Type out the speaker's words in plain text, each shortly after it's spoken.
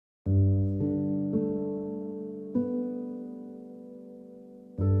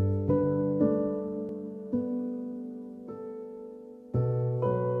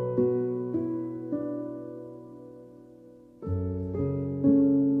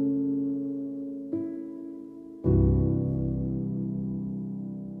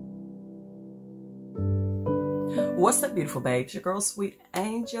What's up, beautiful babes? Your girl, Sweet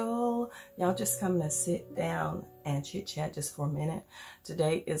Angel. Y'all just coming to sit down and chit chat just for a minute.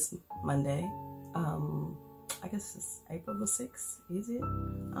 Today is Monday. I guess it's April the 6th. Is it?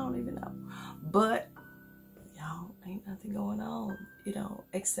 I don't even know. But y'all, ain't nothing going on, you know,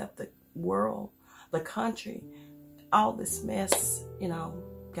 except the world, the country, all this mess, you know,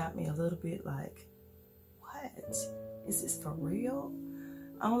 got me a little bit like, what? Is this for real?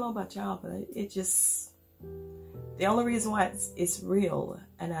 I don't know about y'all, but it just... The only reason why it's real,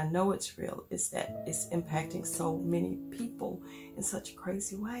 and I know it's real, is that it's impacting so many people in such a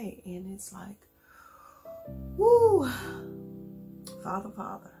crazy way. And it's like, woo, Father.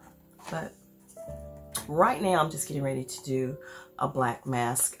 But right now, I'm just getting ready to do a black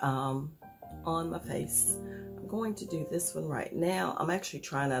mask on my face. I'm going to do this one right now. I'm actually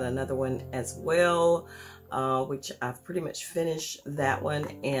trying out another one as well, which I've pretty much finished that one,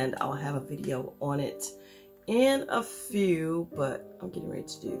 and I'll have a video on it in a few, but I'm getting ready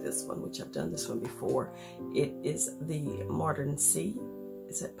to do this one, which I've done this one before. It is the Modern C.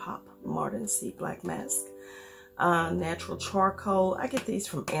 Is it Pop Modern C Black Mask? Natural charcoal. I get these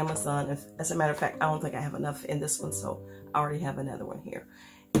from Amazon. As a matter of fact, I don't think I have enough in this one, so I already have another one here.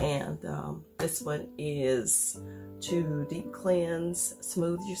 And this one is to deep cleanse,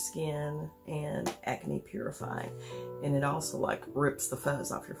 smooth your skin, and acne purifying. And it also like rips the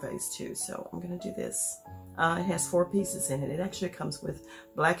fuzz off your face too. So I'm gonna do this. It has 4 pieces in it. It actually comes with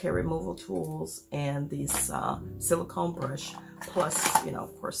blackhead removal tools and these silicone brush, plus, you know,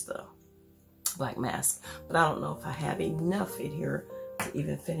 of course, the black mask. But I don't know if I have enough in here to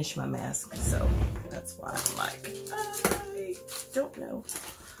even finish my mask. So that's why I'm like, I don't know.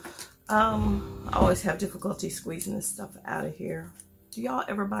 I always have difficulty squeezing this stuff out of here. Do y'all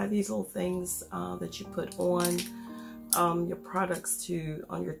ever buy these little things that you put on your products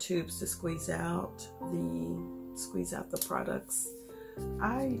on your tubes to squeeze out the products?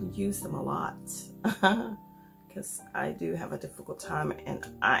 I use them a lot because I do have a difficult time, and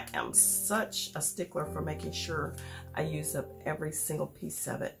I am such a stickler for making sure I use up every single piece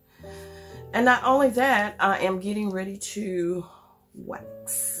of it. And not only that, I am getting ready to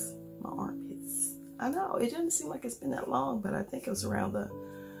wax my armpits. I know it doesn't seem like it's been that long, but I think it was around the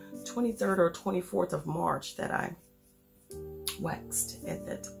 23rd or 24th of March that I waxed at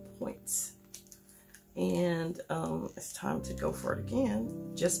that point. And it's time to go for it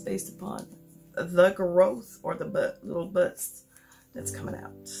again, just based upon the growth or the little butts that's coming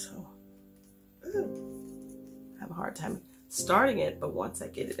out. So I have a hard time starting it, but once I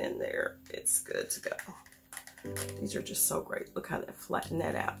get it in there, it's good to go. These are just so great. Look how they flattened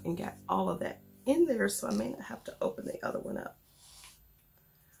that out and got all of that in there, so I may not have to open the other one up.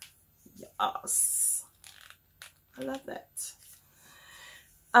 Yes, I love that.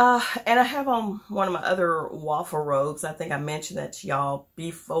 And I have on one of my other waffle robes. I think I mentioned that to y'all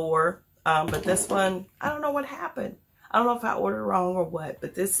before, but this one, I don't know what happened. I don't know if I ordered wrong or what,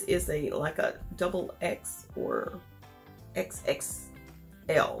 but this is like a double X or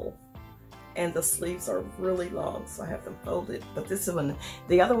XXL. And the sleeves are really long, so I have them folded. But this one,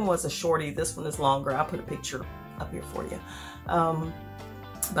 the other one was a shorty. This one is longer. I'll put a picture up here for you.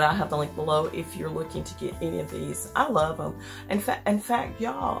 But I'll have the link below if you're looking to get any of these. I love them. In fact,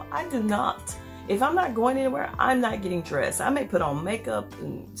 y'all, I do not. If I'm not going anywhere, I'm not getting dressed. I may put on makeup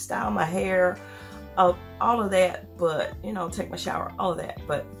and style my hair, all of that. But, you know, take my shower, all of that.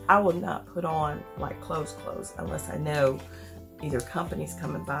 But I will not put on like clothes unless I know either company's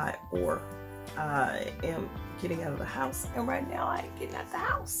coming by or I am getting out of the house. And right now I ain't getting out of the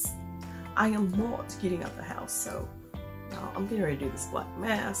house. I am not getting out of the house. So I'm getting ready to do this black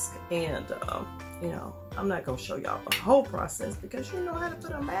mask. And, you know, I'm not going to show y'all the whole process because you know how to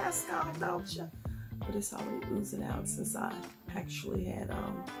put a mask on, don't you? But it's already oozing out since I actually had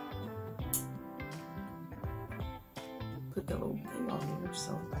put the little thing on here.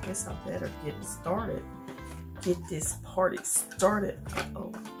 So I guess I better get it started. Get this party started.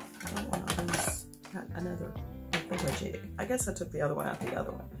 Uh-oh, I don't want to lose another jig. I guess I took the other one out the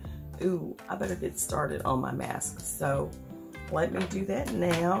other one. Ooh, I better get started on my mask. So let me do that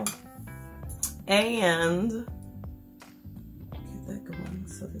now. And get that going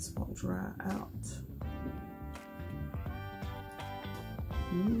so this won't dry out.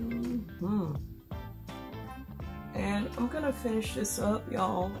 And I'm gonna finish this up,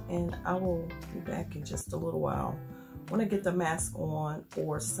 y'all, and I will be back in just a little while when I get the mask on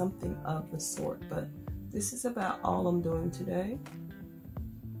or something of the sort. But this is about all I'm doing today.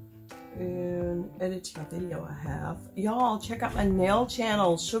 And editing a video I have. Y'all, check out my nail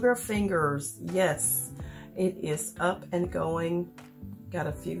channel, Sugar Fingers. Yes, it is up and going. Got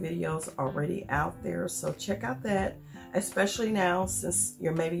a few videos already out there, so check out that. Especially now, since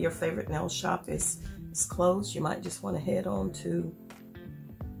maybe your favorite nail shop is closed, you might just want to head on to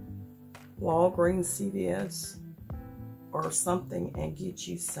Walgreens, CVS, or something and get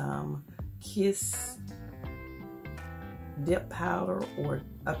you some Kiss dip powder or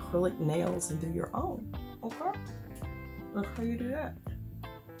acrylic nails and do your own. Okay, that's how you do that.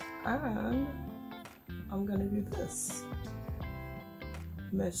 And I'm gonna do this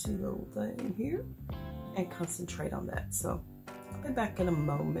messy little thing here and concentrate on that. So I'll be back in a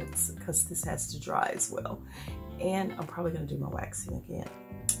moment because this has to dry as well. And I'm probably gonna do my waxing again,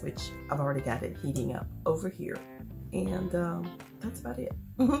 which I've already got it heating up over here. And that's about it.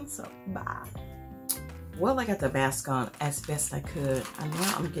 So bye. Well, I got the mask on as best I could, and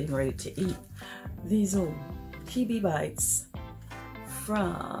now I'm getting ready to eat these little PB bites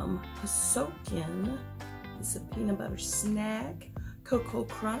from Soakin'. It's a peanut butter snack, Cocoa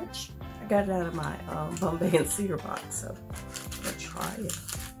Crunch. I got it out of my Bombay and Cedar box, so I'm gonna try it,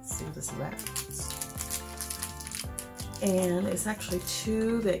 see what this wraps. And it's actually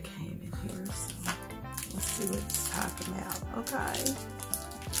 2 that came in here, so let's see what it's talking about. Okay.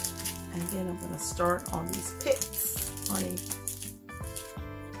 And then I'm gonna start on these pits, honey.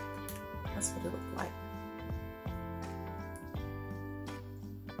 That's what it looked like.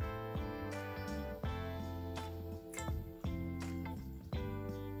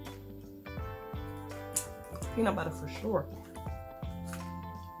 Peanut butter for sure.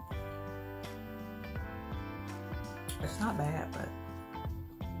 It's not bad, but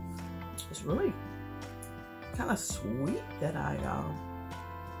it's really kind of sweet that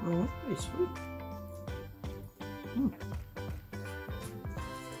pretty sweet.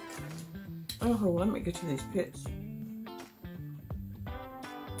 Oh, let me get to these pits.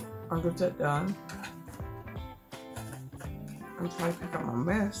 I'll get that done. I'm trying to pick up my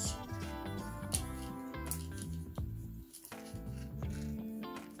mess.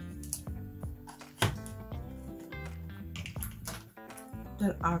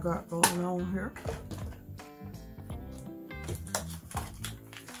 That I got going on here.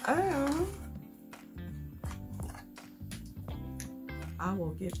 And I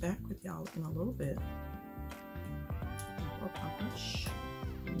will get back with y'all in a little bit.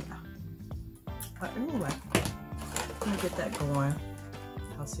 Yeah. But anyway, I'm gonna get that going.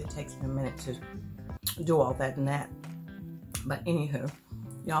 I'll see, it takes me a minute to do all that and that. But anywho,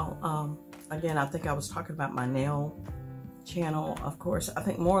 y'all, again, I think I was talking about my nail channel. Of course, I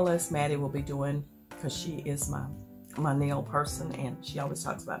think more or less Maddie will be doing, because she is my nail person, and she always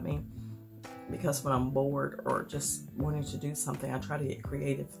talks about me, because when I'm bored or just wanting to do something, I try to get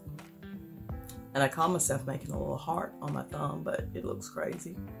creative. And I call myself making a little heart on my thumb, but it looks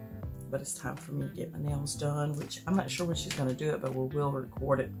crazy. But it's time for me to get my nails done, which I'm not sure when she's going to do it, but we will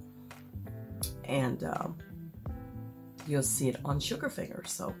record it. And you'll see it on Sugar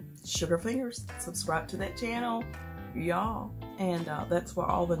Fingers. So Sugar Fingers, subscribe to that channel, y'all. And that's where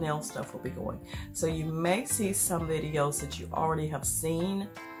all the nail stuff will be going. So you may see some videos that you already have seen.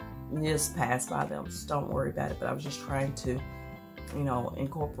 Just pass by them, so don't worry about it. But I was just trying to, you know,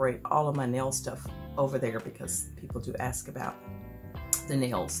 incorporate all of my nail stuff over there, because people do ask about the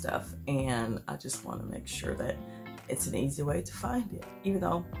nail stuff, and I just want to make sure that it's an easy way to find it. Even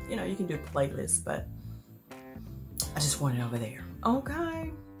though, you know, you can do playlists, but I just want it over there.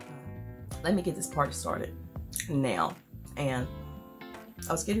 Okay, let me get this party started now. And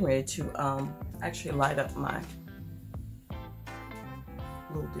I was getting ready to actually light up my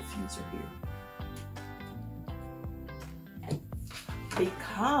little diffuser here,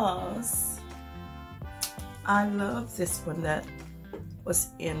 because I love this one that was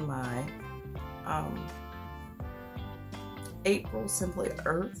in my April Simply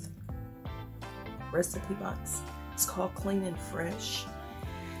Earth recipe box. It's called Clean and Fresh,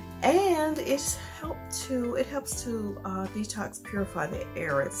 and it helps to detox, purify the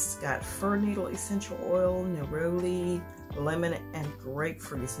air. It's got fir needle essential oil, neroli, lemon, and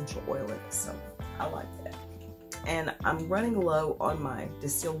grapefruit essential oil in it, so I like that. And I'm running low on my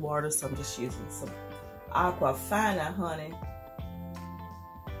distilled water, so I'm just using some Aquafina, honey,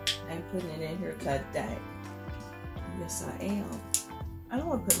 and putting it in here today. Yes, I am. I don't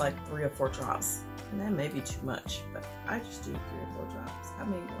want to put like 3 or 4 drops, and that may be too much, but I just do 3 or 4 drops. How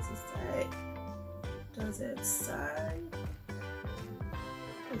many does it say? Does it say?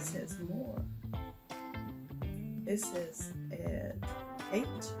 It says more. It says at 8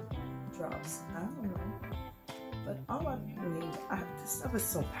 drops. I don't know. But all I mean, this stuff is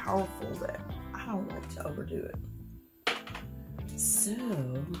so powerful that I don't like to overdo it. So,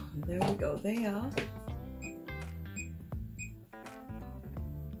 there we go there.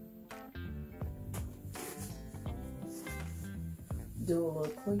 do a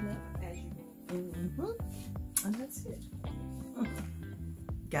little cleanup as you and that's it.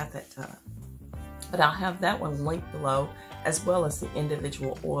 Got that done. But I'll have that one linked below, as well as the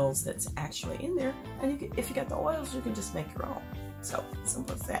individual oils that's actually in there. And you can, if you got the oils, you can just make your own. So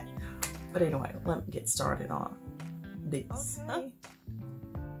simple as that. But anyway, let me get started on these. Okay.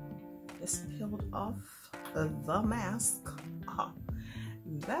 Just peeled off the mask.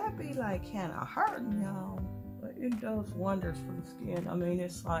 That be like kind of hurting, y'all. But it does wonders for the skin. I mean,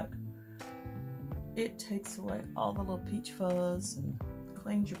 it's like, it takes away all the little peach fuzz and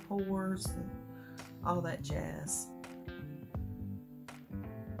cleans your pores and all that jazz.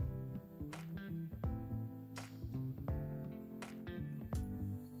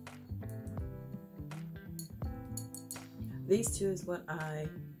 These two is what I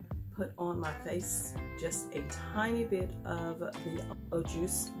put on my face. Just a tiny bit of the Eau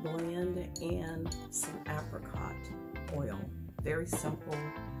Juice blend and some apricot oil. Very simple.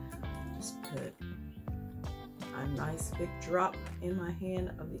 Just put a nice big drop in my hand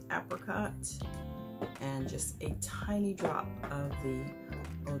of the apricot and just a tiny drop of the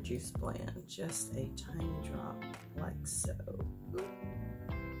Eau Juice blend. Just a tiny drop, like so.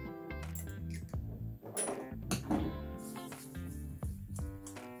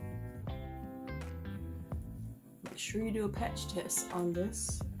 Make sure you do a patch test on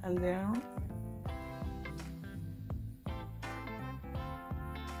this, and then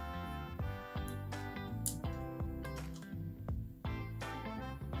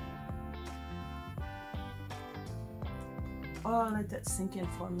I'll let that sink in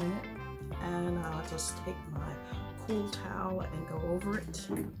for a minute, and I'll just take my cool towel and go over it,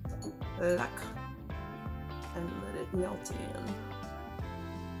 and let it melt in.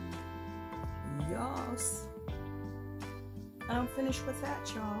 Yes. And I'm finished with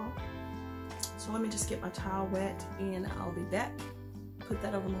that, y'all. So let me just get my towel wet, and I'll be back. Put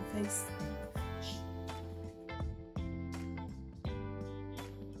that over my face.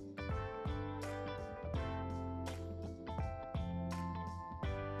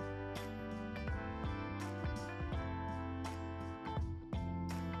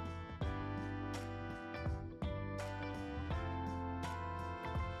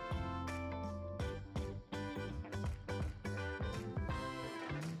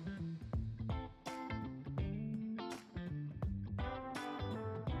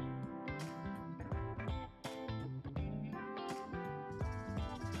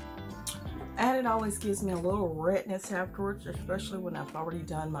 And it always gives me a little redness afterwards, especially when I've already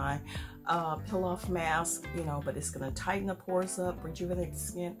done my peel off mask, you know, but it's going to tighten the pores up, rejuvenate the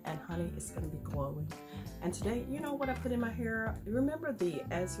skin, and honey, it's going to be glowing. And today, you know what I put in my hair? You remember the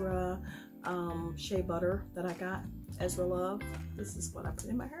Ezra shea butter that I got? Ezra Love? This is what I put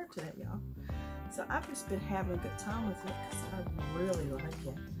in my hair today, y'all. So I've just been having a good time with it because I really like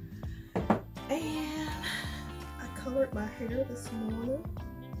it. And I colored my hair this morning.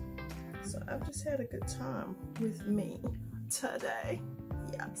 So I've just had a good time with me today.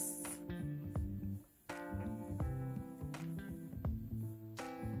 Yes.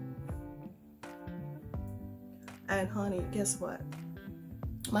 And honey, guess what?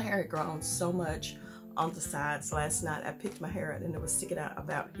 My hair had grown so much on the sides. Last night I picked my hair out and it was sticking out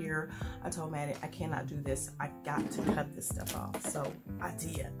about here. I told Maddie, I cannot do this. I got to cut this stuff off. So I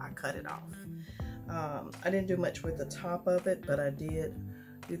did. I cut it off. I didn't do much with the top of it, but I did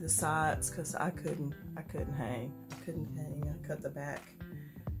do the sides because I couldn't hang. I cut the back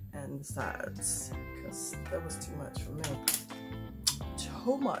and the sides because that was too much for me.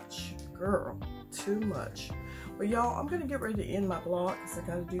 Too much, girl, too much. Well, y'all, I'm gonna get ready to end my vlog because I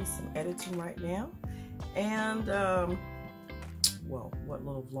gotta do some editing right now. And well, what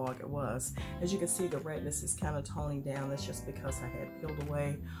little vlog it was. As you can see, the redness is kind of toning down. That's just because I had peeled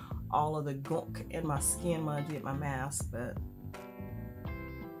away all of the gunk in my skin when I did my mask, but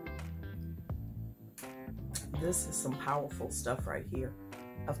this is some powerful stuff right here.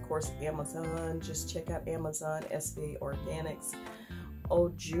 Of course, Amazon. Just check out Amazon, SBA Organics,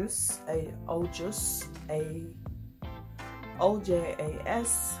 OJUS,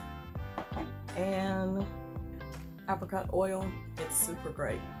 OJAS, and apricot oil. It's super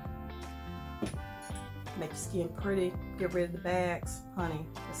great. Make your skin pretty, get rid of the bags. Honey,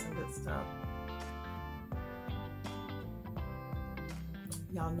 that's some good stuff.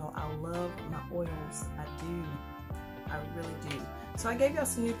 Y'all know I love my oils. I do. I really do. So I gave y'all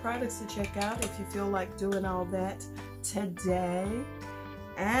some new products to check out if you feel like doing all that today.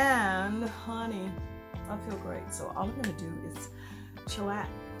 And honey, I feel great. So all I'm gonna do is chillax.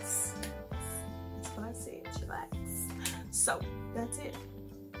 That's what I said, chillax. So that's it.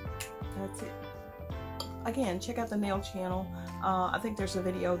 That's it. again, check out the nail channel. I think there's a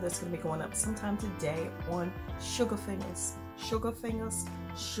video that's going to be going up sometime today on sugar fingers. Sugar fingers,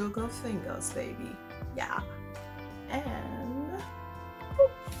 baby. Yeah. And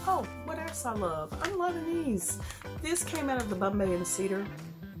oh, what else I love? I'm loving these. This came out of the Bombay and Cedar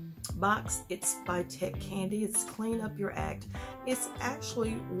box. It's by Tech Candy. It's Clean Up Your Act. It's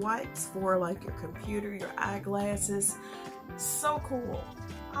actually wipes for like your computer, your eyeglasses. So cool.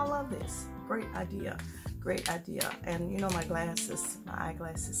 I love this. Great idea. Great idea. And you know, my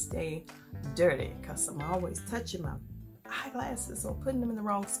eyeglasses stay dirty because I'm always touching my eyeglasses or putting them in the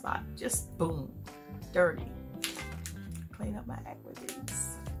wrong spot. Just boom, dirty. Clean up my act with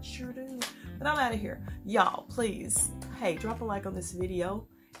these. Sure do. But I'm out of here. Y'all, please, hey, drop a like on this video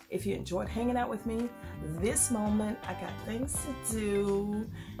if you enjoyed hanging out with me this moment. I got things to do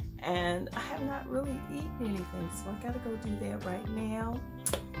and I have not really eaten anything, so I gotta go do that right now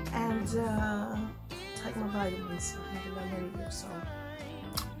and take my vitamins. I haven't done that either, so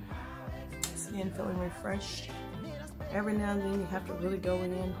skin feeling refreshed. Every now and then you have to really go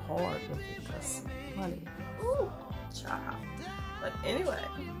in hard with it because honey, ooh, child. But anyway,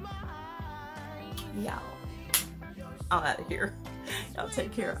 y'all, I'm out of here. Y'all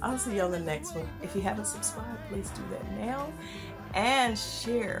take care. I'll see you on the next one. If you haven't subscribed, please do that now. And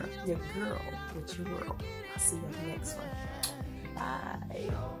share your girl with your world. I'll see you on the next one. Bye.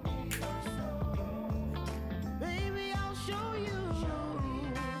 Baby, I'll show you.